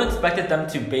 No one expected them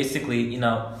to basically,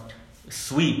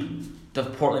 sweep the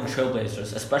Portland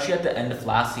Trailblazers, especially at the end of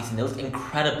last season. It was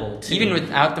incredible too. Even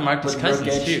without DeMarcus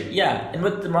Cousins too. Yeah, and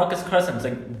with DeMarcus Cousins,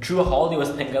 Drew Holiday was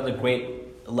playing at a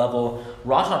great level.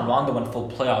 Rajon Rondo went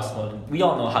full playoffs mode. We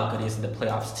all know how good he is in the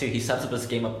playoffs too. He sets up his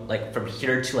game up from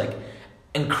here to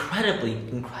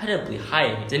incredibly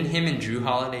high. Didn't him and Drew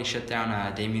Holiday shut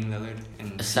down Damian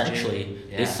Lillard? Essentially,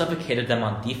 they suffocated them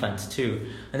on defense too.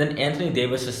 And then Anthony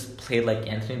Davis just played like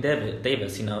Anthony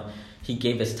Davis. He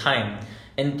gave his time.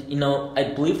 And, I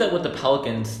believe that with the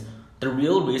Pelicans, the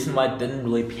real reason why it didn't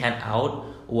really pan out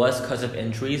was because of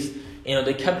injuries.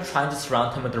 They kept trying to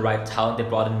surround him with the right talent. They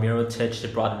brought in Mirotic,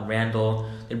 they brought in Randall,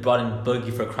 they brought in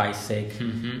Boogie for Christ's sake.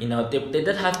 They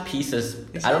did have pieces.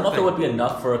 Exactly. I don't know if it would be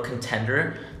enough for a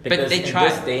contender. Because but they in tried.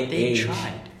 This day and age,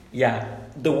 tried. Yeah,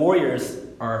 the Warriors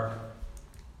are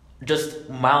just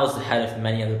miles ahead of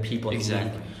many other people in the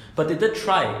league. But they did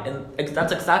try, and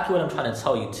that's exactly what I'm trying to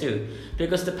tell you too.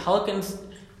 Because the Pelicans,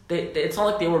 it's not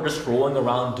like they were just rolling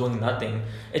around doing nothing.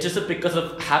 It's just because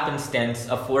of happenstance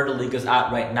of where the league is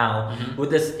at right now, with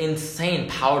this insane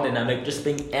power dynamic just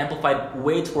being amplified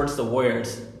way towards the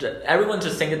Warriors. Everyone's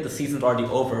just saying that the season's already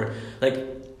over,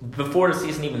 before the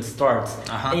season even starts.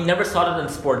 And you never saw that in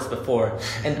sports before.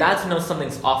 And that's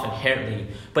something's off inherently.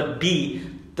 But B,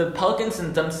 the Pelicans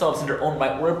in themselves, in their own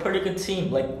right, were a pretty good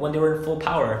team, when they were in full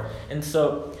power. And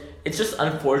so it's just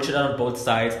unfortunate on both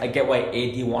sides. I get why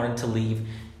AD wanted to leave.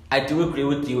 I do agree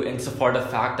with you insofar the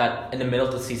fact that in the middle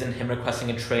of the season, him requesting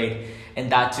a trade,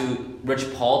 and that to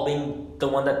Rich Paul being the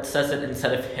one that says it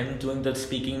instead of him doing the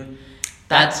speaking.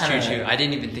 That's true. I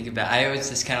didn't even think about it. I always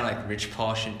just kind of like Rich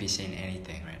Paul shouldn't be saying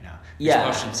anything right now. Rich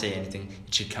Paul shouldn't say anything.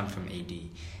 It should come from AD.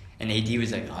 And AD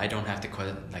was like, I don't have to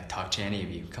talk to any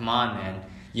of you. Come on, man.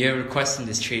 You're requesting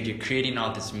this trade. You're creating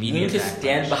all this media. You need to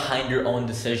stand behind your own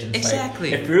decisions.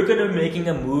 Exactly. If you're gonna making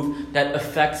a move that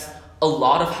affects a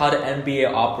lot of how the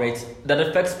NBA operates, that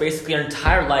affects basically your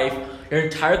entire life, your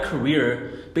entire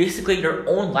career, basically your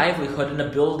own livelihood and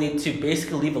ability to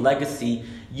basically leave a legacy,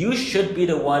 you should be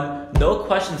the one, no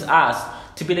questions asked,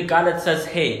 to be the guy that says,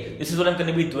 hey, this is what I'm going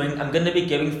to be doing. I'm going to be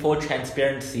giving full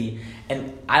transparency,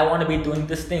 and I want to be doing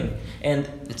this thing. And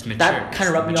it's mature. That kind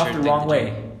of rubbed me off the wrong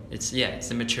way. It's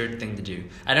the mature thing to do.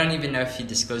 I don't even know if he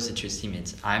disclosed it to his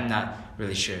teammates. I'm not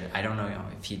really sure. I don't know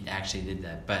if he actually did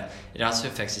that. But it also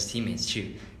affects his teammates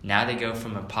too. Now they go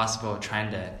from a possible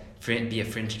trying to be a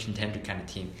fringe contender kind of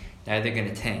team. Now they're going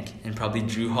to tank. And probably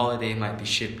Drew Holiday might be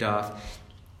shipped off.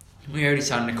 We already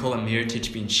saw Nikola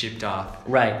Mirotic being shipped off.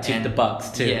 Right, to the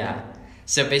Bucks too. Yeah.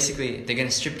 So basically, they're going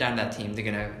to strip down that team. They're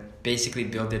going to basically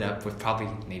build it up with probably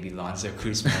maybe Lonzo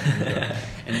Kuzma.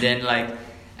 And then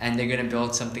and they're going to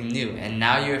build something new. And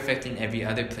now you're affecting every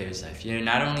other player's life. You're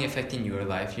not only affecting your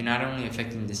life, you're not only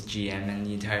affecting this GM and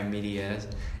the entire media,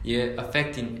 you're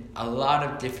affecting a lot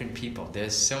of different people.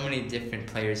 There's so many different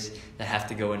players that have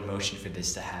to go in motion for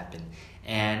this to happen.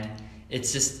 And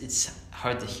it's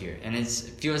hard to hear. And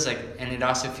it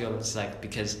also feels like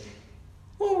because,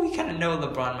 we kind of know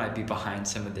LeBron might be behind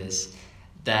some of this,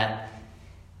 that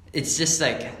it's just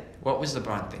what was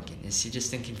LeBron thinking? Is he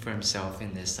just thinking for himself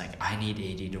in this, I need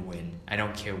AD to win. I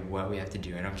don't care what we have to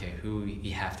do. I don't care who we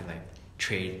have to,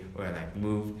 trade or,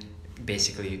 move,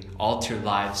 basically alter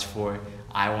lives for.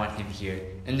 I want him here.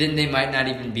 And then they might not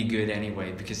even be good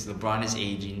anyway because LeBron is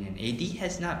aging and AD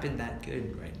has not been that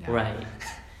good right now. Right.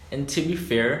 And to be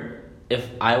fair, if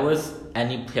I was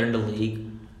any player in the league,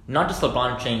 not just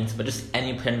LeBron James, but just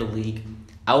any player in the league,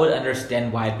 I would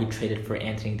understand why I'd be traded for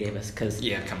Anthony Davis because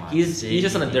he's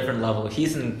just on a different level.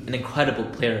 He's an incredible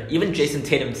player. Even Jason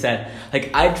Tatum said,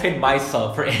 I'd trade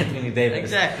myself for Anthony Davis.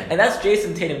 Exactly. And that's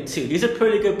Jason Tatum too. He's a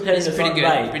pretty good player. He's pretty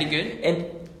good.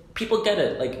 And people get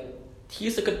it.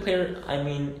 He's a good player. I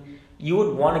mean, you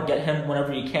would want to get him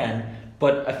whenever you can.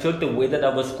 But I feel like the way that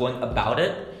I was going about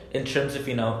it, in terms of,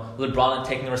 LeBron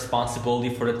taking the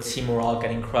responsibility for the team we're all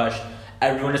getting crushed,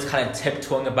 everyone just kind of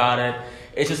tiptoeing about it.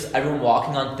 It's just everyone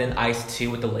walking on thin ice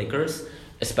too with the Lakers,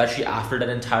 especially after that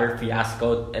entire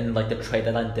fiasco and the trade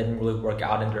deadline didn't really work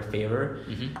out in their favor.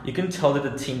 Mm-hmm. You can tell that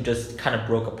the team just kind of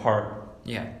broke apart.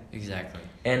 Yeah, exactly.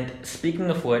 And speaking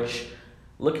of which,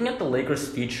 looking at the Lakers'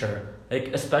 future,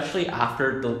 especially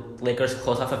after the Lakers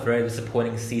close off a very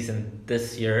disappointing season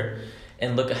this year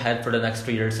and look ahead for the next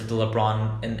 3 years of the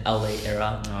LeBron and LA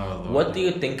era, what do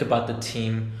you think about the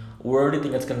team? Where do you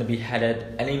think it's going to be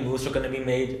headed? Any moves are going to be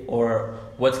made? Or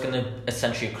what's going to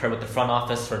essentially occur with the front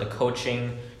office or the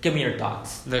coaching? Give me your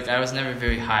thoughts. Look, I was never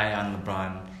very high on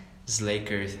LeBron's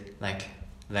Lakers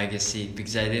legacy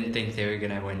because I didn't think they were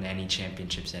going to win any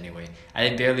championships anyway.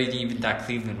 I barely even thought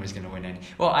Cleveland was going to win any.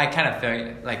 Well, I kind of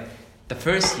felt the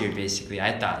first year, basically,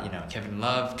 I thought, Kevin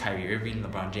Love, Kyrie Irving,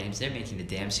 LeBron James, they're making the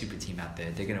damn super team out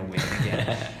there. They're going to win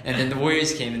again. And then the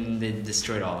Warriors came and they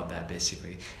destroyed all of that,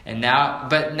 basically. But now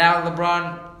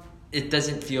LeBron it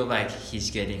doesn't feel like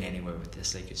he's getting anywhere with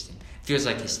this Lakers team. It feels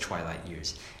like his twilight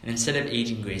years. And instead of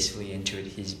aging gracefully into it,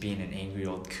 he's being an angry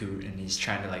old coot, and he's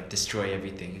trying to like destroy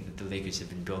everything that the Lakers have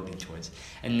been building towards.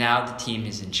 And now the team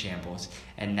is in shambles.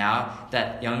 And now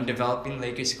that young developing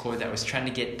Lakers core that was trying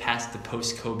to get past the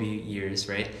post-Kobe years,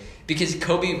 right? Because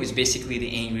Kobe was basically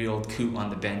the angry old coot on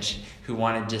the bench who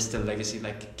wanted just a legacy,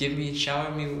 like,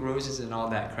 shower me with roses and all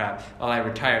that crap while I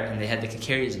retire. And they had to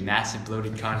carry his massive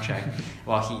bloated contract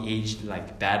while he aged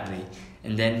like badly.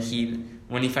 And then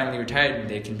when he finally retired,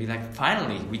 they can be like,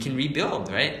 finally, we can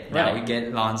rebuild, right? Now we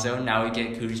get Lonzo, now we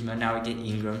get Kuzma, now we get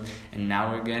Ingram, and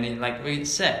now we're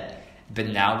set. But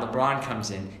now LeBron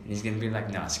comes in, and he's going to be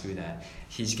like, no, screw that.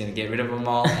 He's going to get rid of them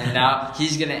all, and now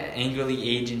he's going to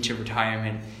angrily age into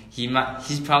retirement.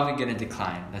 He's probably going to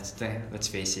decline. Let's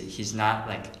face it. He's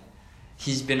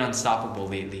been unstoppable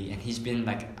lately, and he's been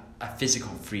like a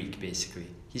physical freak, basically.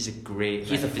 He's a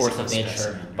force of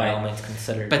nature, by all means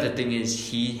considered. But the thing is,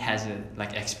 he has a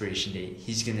expiration date.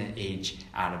 He's going to age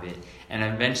out of it, and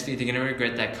eventually they're going to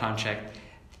regret that contract.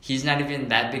 He's not even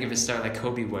that big of a star like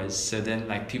Kobe was, so then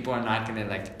people are not gonna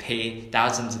pay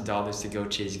thousands of dollars to go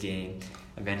to his game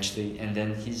eventually, and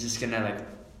then he's just gonna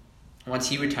once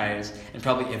he retires, and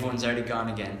probably everyone's already gone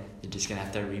again, they're just gonna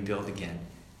have to rebuild again,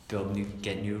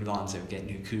 get new Lonzo, get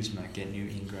new Kuzma, get new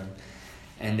Ingram,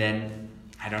 and then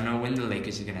I don't know when the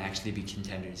Lakers are gonna actually be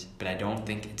contenders, but I don't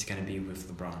think it's gonna be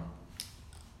with LeBron.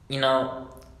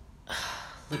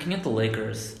 Looking at the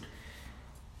Lakers,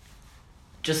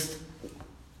 just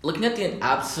looking at the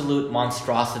absolute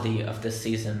monstrosity of this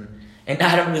season, and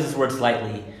I don't use his words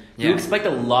lightly, you expect a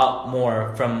lot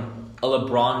more from a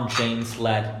LeBron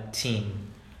James-led team.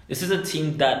 This is a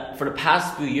team that, for the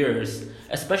past few years,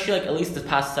 especially at least the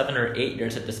past 7 or 8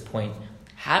 years at this point,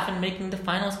 have been making the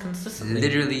finals consistently.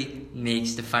 Literally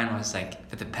makes the finals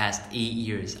for the past 8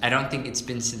 years. I don't think it's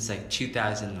been since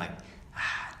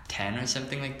 2010 or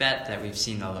something like that we've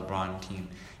seen the LeBron team.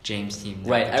 James team.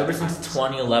 Right, ever since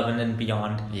 2011 and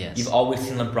beyond, yes. You've always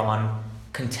seen LeBron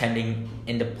contending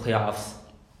in the playoffs,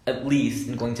 at least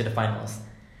in going to the finals.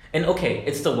 And okay,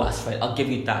 it's the West, right? I'll give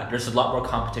you that. There's a lot more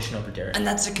competition over there. And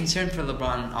that's a concern for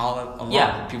LeBron along.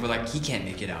 Yeah. People are he can't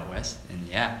make it out West. And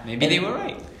maybe they were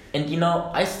right. And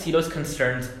I see those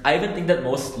concerns. I even think that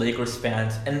most Lakers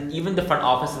fans and even the front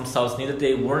office themselves knew that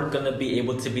they weren't going to be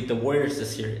able to beat the Warriors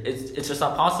this year. It's just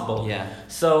not possible. Yeah.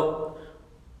 So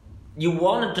you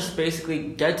want to just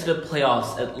basically get to the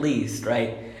playoffs at least,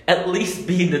 right? At least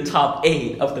be in the top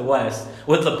 8 of the West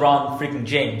with LeBron freaking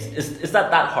James. Is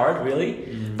that hard,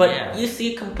 really? But you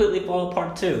see it completely fall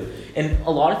apart too. And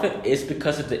a lot of it is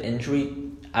because of the injury.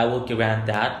 I will grant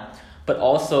that. But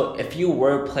also, if you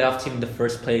were a playoff team in the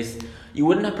first place, you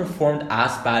wouldn't have performed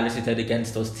as bad as you did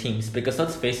against those teams. Because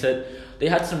let's face it, they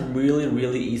had some really,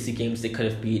 really easy games they could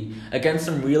have beat against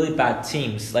some really bad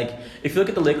teams. If you look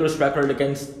at the Lakers' record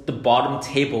against the bottom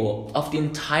table of the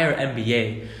entire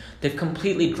NBA, they've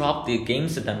completely dropped the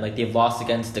games to them. They've lost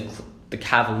against the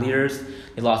Cavaliers,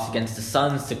 they lost against the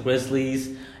Suns, the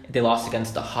Grizzlies, they lost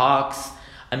against the Hawks.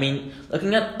 I mean,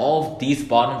 looking at all of these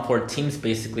bottom 4 teams,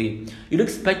 basically, you'd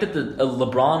expect that a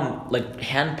LeBron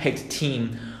hand-picked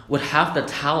team would have the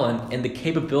talent and the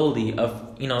capability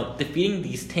of defeating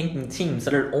these tanking teams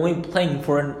that are only playing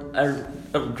for a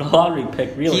lottery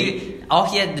pick. Really, all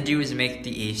he had to do was make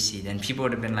the 8th seed, and people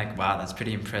would have been like, "Wow, that's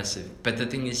pretty impressive." But the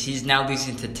thing is, he's now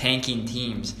losing to tanking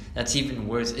teams. That's even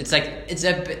worse. It's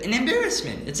an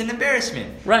embarrassment. It's an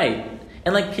embarrassment. Right.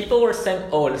 And people were saying,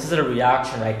 "Oh, this is a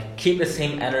reaction. Keep the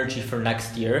same energy for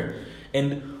next year."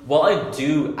 And while I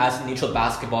do, as a neutral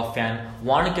basketball fan,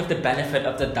 want to give the benefit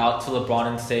of the doubt to LeBron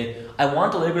and say, I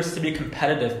want the Lakers to be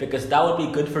competitive because that would be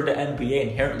good for the NBA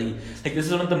inherently. This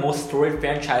is one of the most storied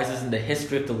franchises in the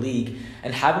history of the league,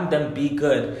 and having them be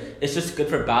good is just good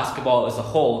for basketball as a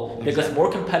whole, because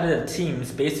more competitive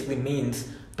teams basically means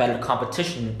better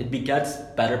competition. It begets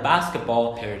better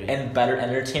basketball parity. And better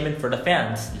entertainment for the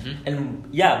fans. Mm-hmm. And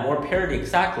more parity,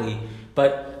 exactly.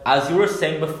 But as you were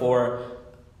saying before,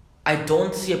 I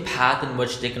don't see a path in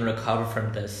which they can recover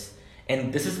from this.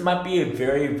 And might be a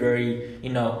very, very,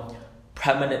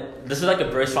 this is a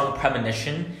very strong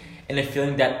premonition and a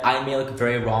feeling that I may look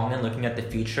very wrong in looking at the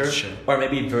future. Sure. Or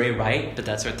maybe very right. But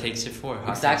that's what takes it for.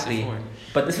 Exactly.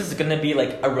 But this is going to be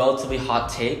a relatively hot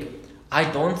take. I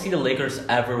don't see the Lakers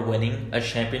ever winning a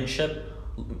championship,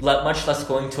 much less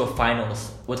going to a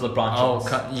finals with LeBron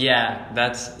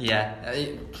James.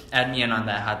 Add me in on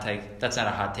that hot take. That's not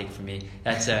a hot take for me.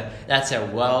 That's a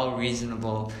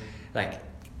reasonable,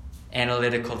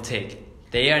 analytical take.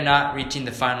 They are not reaching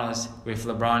the finals with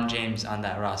LeBron James on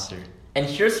that roster. And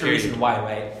here's the reason why,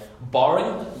 right?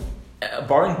 Barring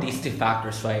these 2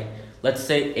 factors, right? let's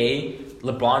say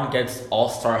LeBron gets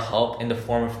all-star help in the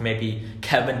form of maybe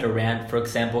Kevin Durant, for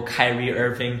example, Kyrie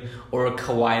Irving, or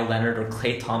Kawhi Leonard, or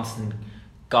Klay Thompson.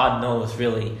 God knows,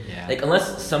 really. Yeah. Like,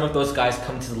 unless some of those guys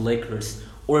come to the Lakers.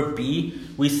 Or B,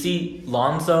 we see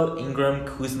Lonzo, Ingram,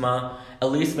 Kuzma,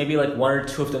 at least maybe like one or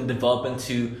two of them develop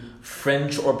into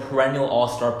fringe or perennial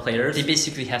all-star players. They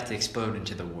basically have to explode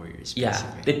into the Warriors. Yeah,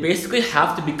 Basically. they basically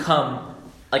have to become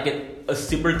like a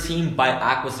super team by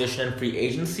acquisition and free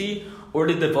agency, or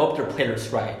to develop their players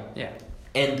right. Yeah.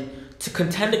 And to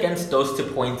contend against those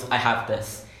 2 points, I have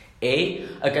this.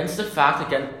 Against the fact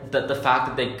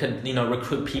that they could,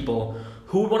 recruit people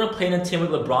who would want to play in a team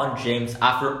with LeBron James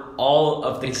after all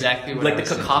of the the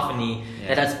cacophony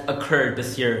that has occurred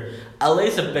this year. LA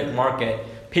is a big market.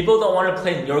 People don't want to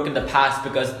play in New York in the past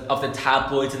because of the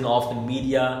tabloids and all of the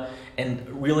media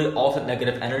and really all of the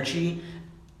negative energy.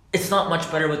 It's not much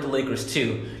better with the Lakers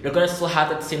too. You're going to still have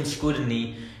that same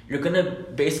scrutiny. You're going to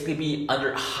basically be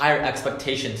under higher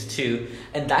expectations too.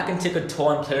 And that can take a toll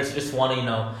on players who just want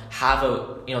to, have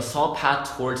a solid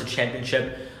path towards a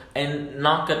championship and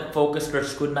not get focused or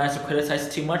scrutinized or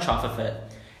criticized too much off of it.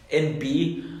 And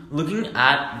B, looking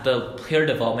at the player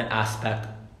development aspect,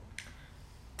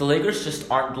 the Lakers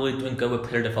just aren't really doing good with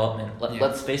player development.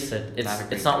 Let's face it,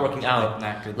 it's not working out.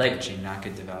 Not good coaching, not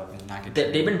good development, not good.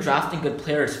 They've been drafting good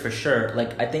players for sure.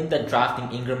 I think that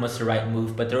drafting Ingram was the right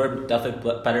move, but there were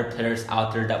definitely better players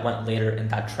out there that went later in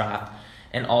that draft.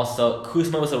 And also,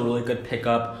 Kuzma was a really good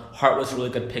pickup. Hart was a really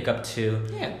good pickup too.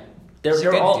 Yeah.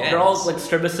 They're all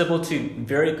serviceable to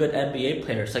very good NBA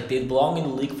players. They belong in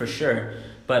the league for sure,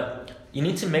 but you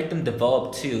need to make them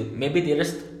develop too. Maybe they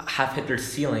just have hit their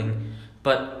ceiling.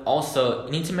 But also,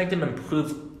 you need to make them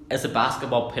improve as a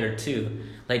basketball player too.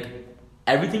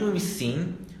 Everything we've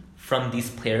seen from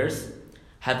these players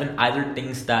have been either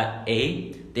things that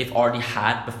they've already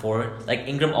had before.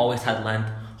 Ingram always had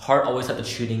length, Hart always had the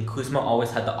shooting, Kuzma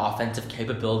always had the offensive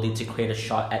capability to create a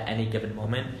shot at any given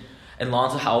moment, and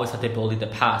Lonzo always had the ability to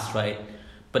pass, right?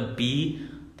 But B,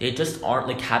 they just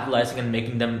aren't capitalizing and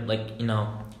making them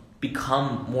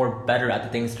become more better at the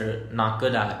things they're not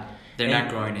good at. They're not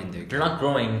growing in there. They're not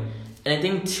growing. And I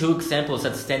think 2 examples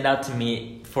that stand out to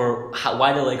me for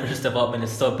why the Lakers' development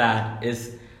is so bad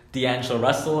is D'Angelo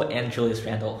Russell and Julius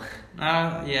Randle.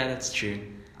 Yeah, that's true.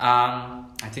 I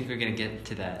think we're going to get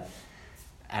to that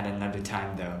at another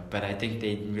time, though. But I think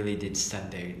they really did stunt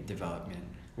their development.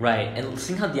 Right. And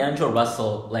seeing how D'Angelo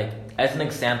Russell, as an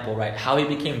example, right, how he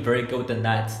became very good with the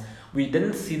Nets, we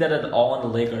didn't see that at all in the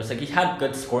Lakers. He had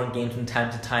good scoring games from time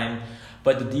to time,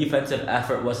 but the defensive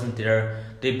effort wasn't there.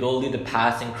 The ability to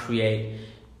pass and create,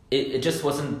 it just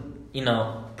wasn't,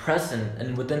 present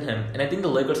and within him. And I think the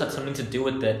Lakers had something to do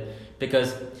with it,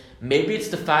 because maybe it's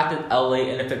the fact that LA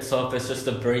in of itself is just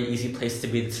a very easy place to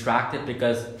be distracted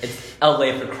because it's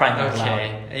LA for crying out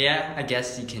loud. Yeah, I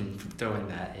guess you can throw in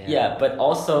that. Yeah, but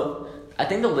also, I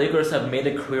think the Lakers have made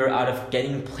a career out of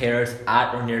getting players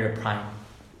at or near their prime.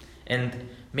 And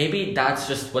maybe that's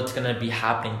just what's going to be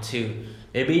happening too.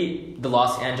 Maybe the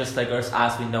Los Angeles Lakers,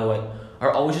 as we know it,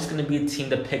 are always just going to be a team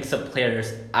that picks up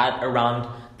players at around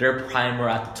their prime or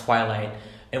at the twilight.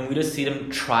 And we just see them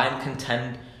try and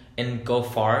contend and go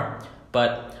far.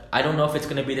 But I don't know if it's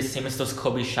going to be the same as those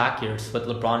Kobe Shaq years with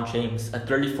LeBron James, a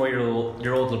 34-year-old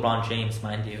LeBron James,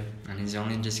 mind you. And he's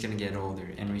only just going to get older.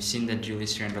 And we've seen that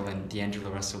Julius Randle and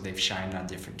D'Angelo Russell, they've shined on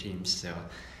different teams. So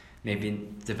maybe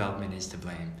development is to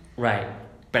blame. Right.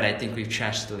 But I think we've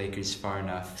trashed the Lakers far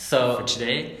enough for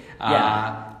today.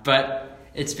 Yeah. But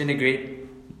it's been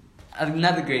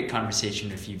another great conversation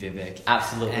with you, Vivek.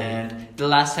 Absolutely. And the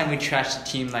last time we trashed a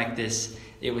team like this,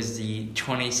 it was the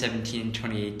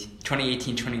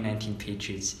 2018-2019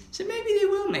 Patriots. So maybe they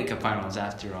will make a finals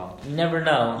after all. You never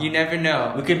know. You never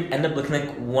know. We could end up looking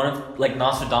like one of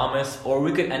Nostradamus, or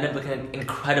we could end up looking like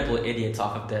incredible idiots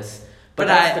off of this. But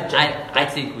I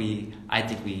think we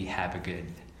have a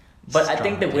good. But I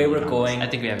think the way we're going, I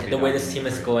think we have a good the way this team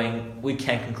is going, we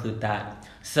can conclude that.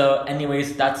 So,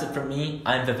 anyways, that's it for me.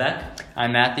 I'm Vivek.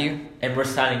 I'm Matthew, and we're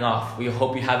signing off. We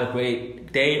hope you have a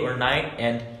great day or night,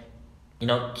 and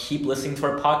keep listening to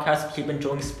our podcast, keep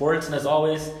enjoying sports, and as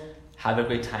always, have a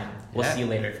great time. We'll see you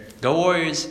later. Go Warriors!